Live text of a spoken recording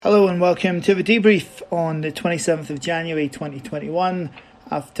and welcome to the debrief on the 27th of January 2021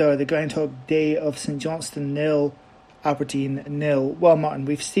 after the Groundhog Day of St Johnstone 0, Aberdeen 0. Well, Martin,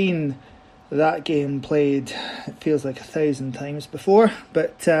 we've seen that game played, it feels like 1,000 times before,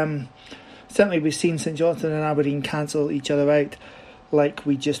 but certainly we've seen St Johnstone and Aberdeen cancel each other out like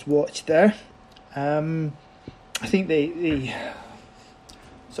we just watched there. I think the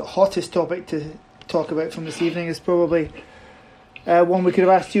sort of hottest topic to talk about from this evening is probably one we could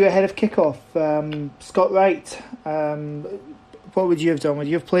have asked you ahead of kickoff. Scott Wright, what would you have done? Would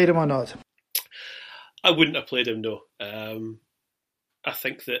you have played him or not? I wouldn't have played him, no. I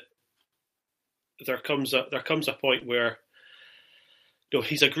think that there comes a point where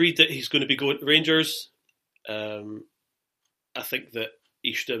he's agreed that he's going to be going to Rangers. I think that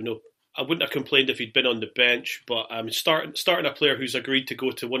he should have I wouldn't have complained if he'd been on the bench, but starting a player who's agreed to go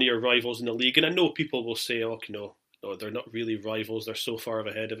to one of your rivals in the league, and I know people will say, no, they're not really rivals, they're so far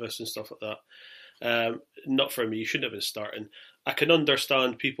ahead of us and stuff like that. Not for me, you shouldn't have been starting. I can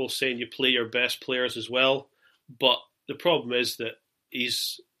understand people saying you play your best players as well, but the problem is that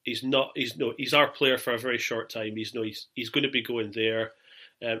he's our player for a very short time. He's going to be going there.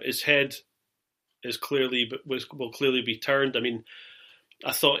 His head is will clearly be turned. I mean,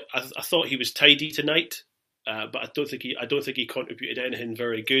 I thought he was tidy tonight, but I don't think he contributed anything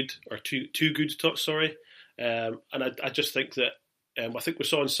very good or too good. Sorry. And I just think that I think we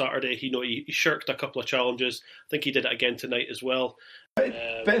saw on Saturday, he shirked a couple of challenges. I think he did it again tonight as well.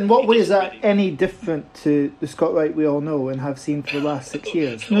 But in what way is that any different to the Scott Wright we all know and have seen for the last 6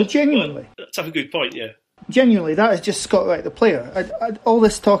 years? No, genuinely. That's a good point, yeah. Genuinely, that is just Scott Wright, the player. All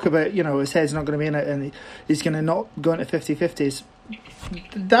this talk about, his head's not going to be in it and he's going to not go into 50-50s.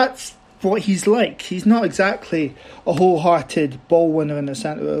 That's what he's like. He's not exactly a wholehearted ball winner in the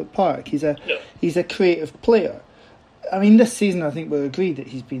centre of the park. He's a creative player. I mean, this season I think we'll agree that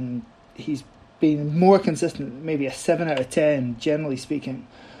he's been more consistent, maybe a 7 out of 10 generally speaking.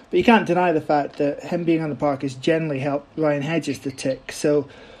 But you can't deny the fact that him being on the park has generally helped Ryan Hedges to tick. So,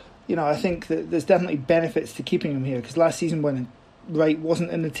 I think that there's definitely benefits to keeping him here, because last season when Wright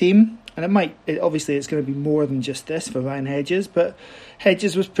wasn't in the team, and obviously it's going to be more than just this for Ryan Hedges, but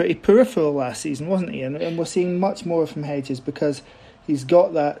Hedges was pretty peripheral last season, wasn't he? And we're seeing much more from Hedges because he's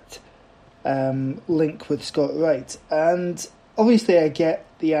got that link with Scott Wright. And obviously I get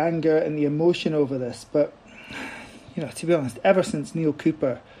the anger and the emotion over this, but to be honest, ever since Neil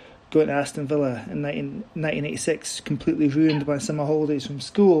Cooper going to Aston Villa in 1986, completely ruined my summer holidays from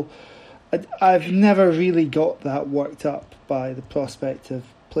school, I've never really got that worked up by the prospect of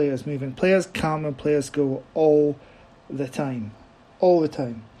players moving. Players come and players go all the time.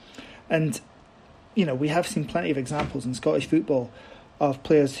 And, we have seen plenty of examples in Scottish football of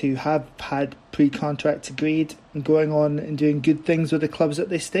players who have had pre-contracts agreed and going on and doing good things with the clubs that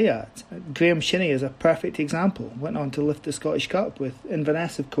they stay at. Graham Shinney is a perfect example. Went on to lift the Scottish Cup with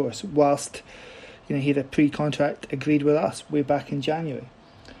Inverness, of course, whilst he had a pre-contract agreed with us way back in January.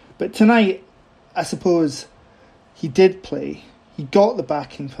 But tonight, I suppose he did play. He got the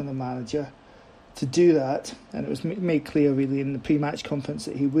backing from the manager to do that, and it was made clear really in the pre-match conference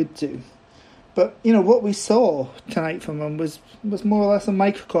that he would do. But, what we saw tonight from him was more or less a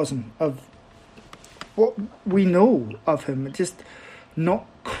microcosm of what we know of him. Just not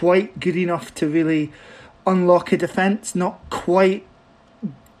quite good enough to really unlock a defence, not quite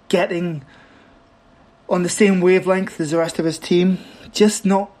getting on the same wavelength as the rest of his team, just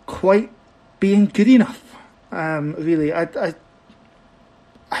not quite being good enough, really. I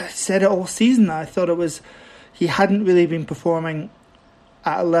said it all season. I thought he hadn't really been performing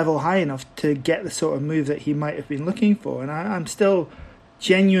at a level high enough to get the sort of move that he might have been looking for. And I'm still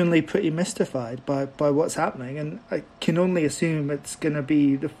genuinely pretty mystified by what's happening. And I can only assume it's going to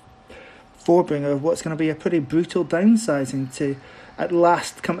be the forebringer of what's going to be a pretty brutal downsizing to at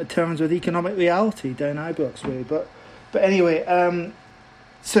last come to terms with economic reality down Ibrox way. But anyway,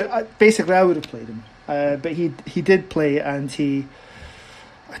 basically I would have played him. But he did play, and he,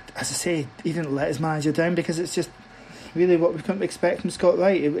 as I say, he didn't let his manager down, because it's just really what we couldn't expect from Scott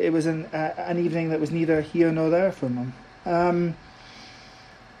Wright. It was an evening that was neither here nor there from him.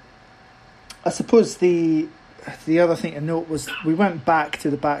 I suppose the other thing to note was we went back to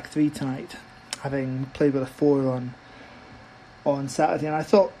the back three tonight, having played with a 4 on Saturday, and I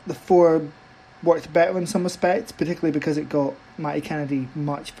thought the 4 worked better in some respects, particularly because it got Matty Kennedy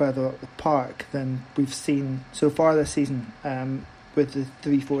much further up the park than we've seen so far this season with the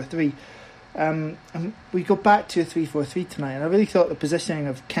 3-4-3. And we go back to a 3-4-3 tonight, and I really thought the positioning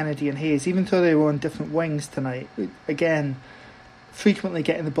of Kennedy and Hayes, even though they were on different wings tonight, again, frequently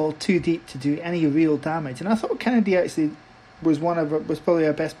getting the ball too deep to do any real damage. And I thought Kennedy actually was probably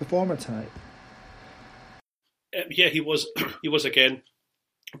our best performer tonight. Yeah, he was. He was again.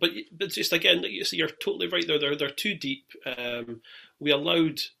 But just again, you're totally right. They're too deep. We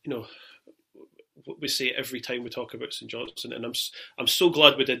allowed, what we say every time we talk about St Johnstone, and I'm so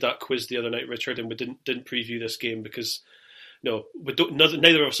glad we did that quiz the other night, Richard, and we didn't preview this game because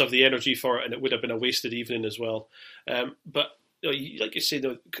neither of us have the energy for it, and it would have been a wasted evening as well. But like you say,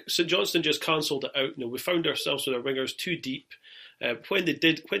 St Johnstone just cancelled it out. We found ourselves with our wingers too deep. When they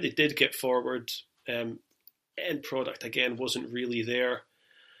did get forward, end product again wasn't really there.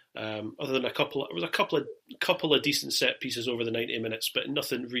 Other than a couple of decent set pieces over the 90 minutes, but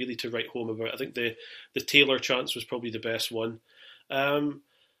nothing really to write home about. I think the Taylor chance was probably the best one. And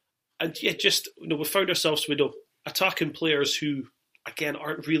yeah, just we found ourselves with attacking players who again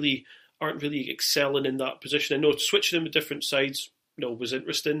aren't really excelling in that position. I know switching them to different sides, was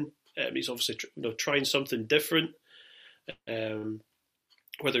interesting. He's obviously trying something different.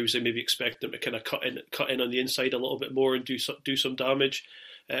 Whether he was maybe expecting them to kind of cut in on the inside a little bit more and do some damage,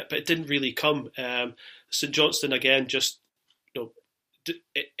 but it didn't really come. St Johnstone again, just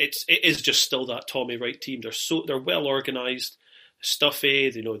it is just still that Tommy Wright team. They're well organised, stuffy.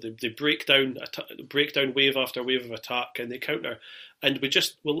 They break down wave after wave of attack and they counter. And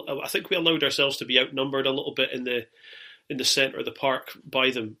I think we allowed ourselves to be outnumbered a little bit in the centre of the park by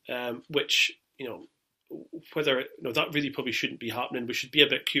them, which whether that really probably shouldn't be happening. We should be a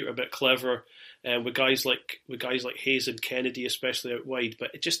bit cute, a bit clever, with guys like Hayes and Kennedy, especially out wide.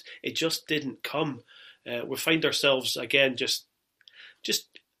 But it just didn't come. We find ourselves again just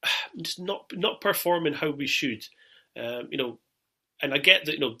not performing how we should. And I get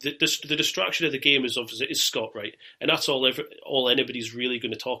that the distraction of the game is obviously Scott Wright, and that's all anybody's really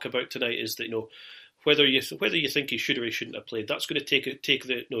going to talk about tonight is that whether you think he should or he shouldn't have played, that's going to take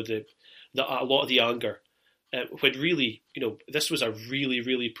a lot of the anger. When really, this was a really,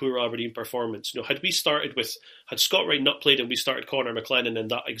 really poor Aberdeen performance. Had Scott Wright not played and we started Connor McLennan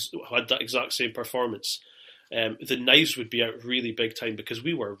and had that exact same performance, the knives would be out really big time because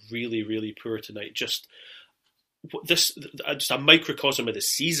we were really, really poor tonight. Just a microcosm of the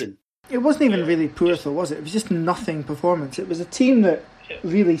season. It wasn't even really poor, though, was it? It was just nothing performance. It was a team that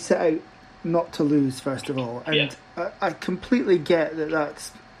really set out not to lose, first of all. And I completely get that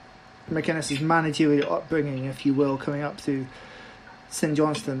that's McInnes's managerial upbringing, if you will, coming up to St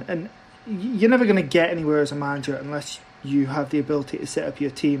Johnstone. And you're never going to get anywhere as a manager unless you have the ability to set up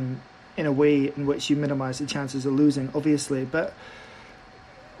your team in a way in which you minimise the chances of losing, obviously. But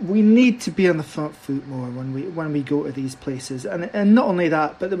we need to be on the front foot more when we go to these places, and not only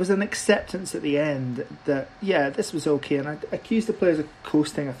that, but there was an acceptance at the end that this was okay. And I accused the players of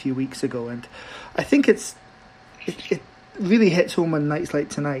coasting a few weeks ago, and I think it really hits home on nights like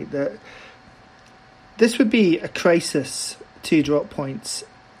tonight that this would be a crisis to drop points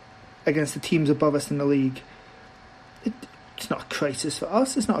against the teams above us in the league. It's not a crisis for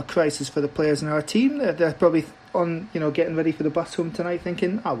us. It's not a crisis for the players in our team. They're probably on, getting ready for the bus home tonight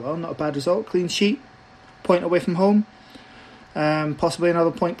thinking, not a bad result, clean sheet, point away from home, possibly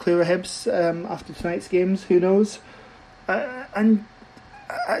another point clear of Hibs after tonight's games, who knows. And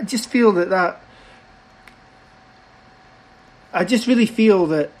I just feel I just really feel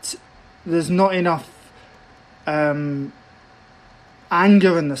that there's not enough anger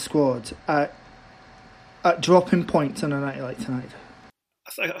in the squad at dropping points on a night like tonight.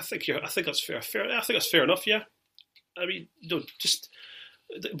 I think that's fair. I think that's fair enough. Yeah, I mean, just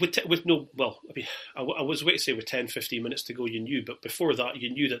with no. Well, I mean, I was waiting to say with 10, 15 minutes to go, you knew, but before that, you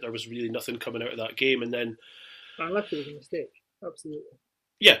knew that there was really nothing coming out of that game, and then I left it was a mistake. Absolutely.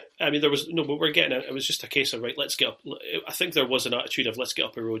 Yeah, I mean, there was no, but we're getting it. It was just a case of right. Let's get up. I think there was an attitude of let's get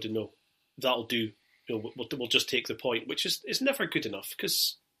up a road and that'll do. We'll just take the point, which is never good enough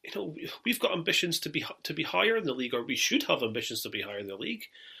because. We've got ambitions to be higher in the league, or we should have ambitions to be higher in the league.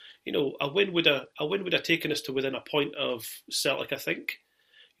 A win would have taken us to within a point of Celtic, I think.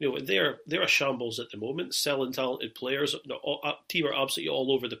 They're a shambles at the moment, selling talented players. Team are absolutely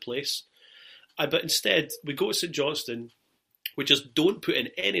all over the place. But instead, we go to St Johnstone, we just don't put in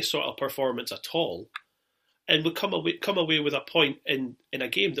any sort of performance at all, and we come away with a point in a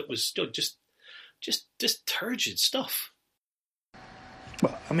game that was still just turgid stuff.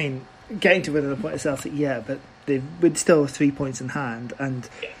 Well, I mean, getting to within a point of Celtic, but they would still have 3 points in hand, and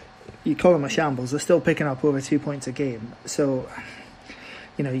you call them a shambles, they're still picking up over 2 points a game. So,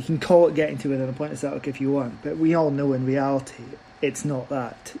 you can call it getting to within a point of Celtic if you want, but we all know in reality it's not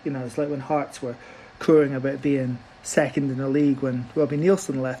that. It's like when Hearts were crowing about being second in the league when Robbie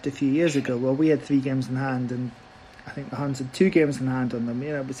Neilson left a few years ago. Well, we had 3 games in hand, and I think the Huns had 2 games in hand on them.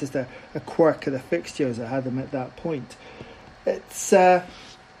 It was just a quirk of the fixtures that had them at that point. It's. I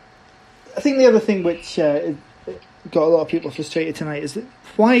think the other thing which got a lot of people frustrated tonight is that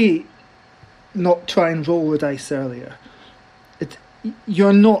why not try and roll the dice earlier?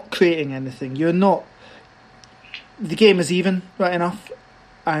 You're not creating anything. You're not. The game is even right enough,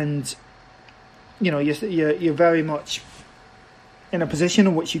 and you're very much in a position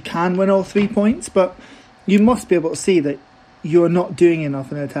in which you can win all 3 points, but you must be able to see that you're not doing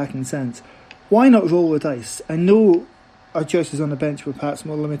enough in an attacking sense. Why not roll the dice? I know our choices on the bench were perhaps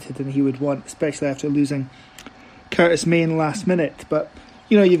more limited than he would want, especially after losing Curtis Main last minute, but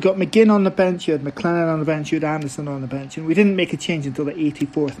you've got McGinn on the bench, you had McLennan on the bench, you had Anderson on the bench, and we didn't make a change until the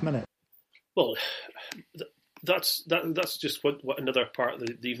 84th minute. Well, that's just what another part of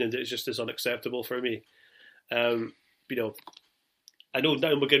the evening that is just as unacceptable for me. I know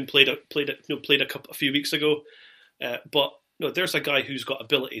Niall McGinn played a few weeks ago, but there's a guy who's got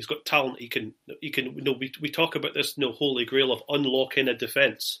ability, he's got talent. He can. We talk about this holy grail of unlocking a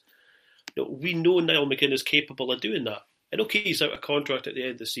defence. We know Niall McGinn is capable of doing that. And okay, he's out of contract at the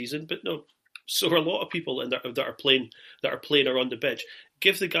end of the season, but so are a lot of people that are playing or on the bench.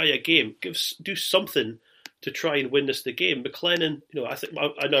 Give the guy a game. Do something to try and win the game. McLennan,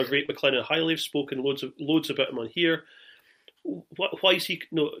 I now rate McLennan highly. I've spoken loads about him on here. Why is he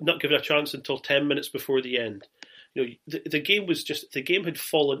not given a chance until 10 minutes before the end? The game had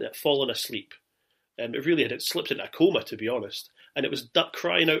fallen asleep. It really had. It slipped into a coma, to be honest, and it was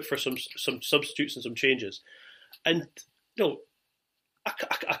crying out for some substitutes and some changes. And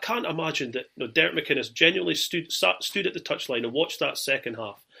I can't imagine that Derek McInnes genuinely stood at the touchline and watched that second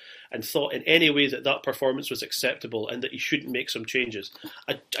half and thought in any way that performance was acceptable and that he shouldn't make some changes.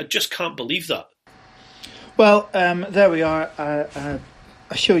 I just can't believe that. Well, there we are. I'm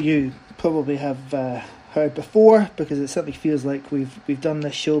sure you probably have heard before, because it certainly feels like we've done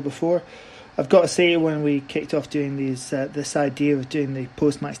this show before. I've got to say, when we kicked off doing this idea of doing the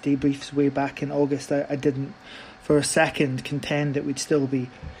post-match debriefs way back in August, I didn't for a second contend that we'd still be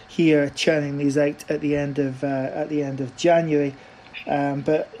here churning these out at the end of January.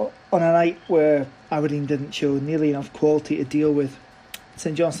 But on a night where Aberdeen didn't show nearly enough quality to deal with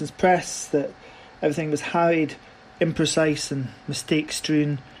St Johnstone's press, that everything was harried, imprecise and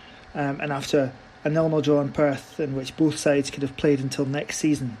mistake-strewn, and after a 0-0 draw in Perth, in which both sides could have played until next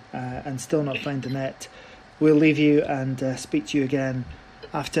season and still not find the net, we'll leave you and speak to you again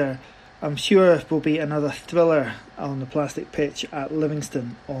after, I'm sure, will be another thriller on the plastic pitch at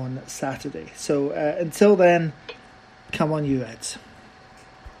Livingston on Saturday. So until then, come on you Reds.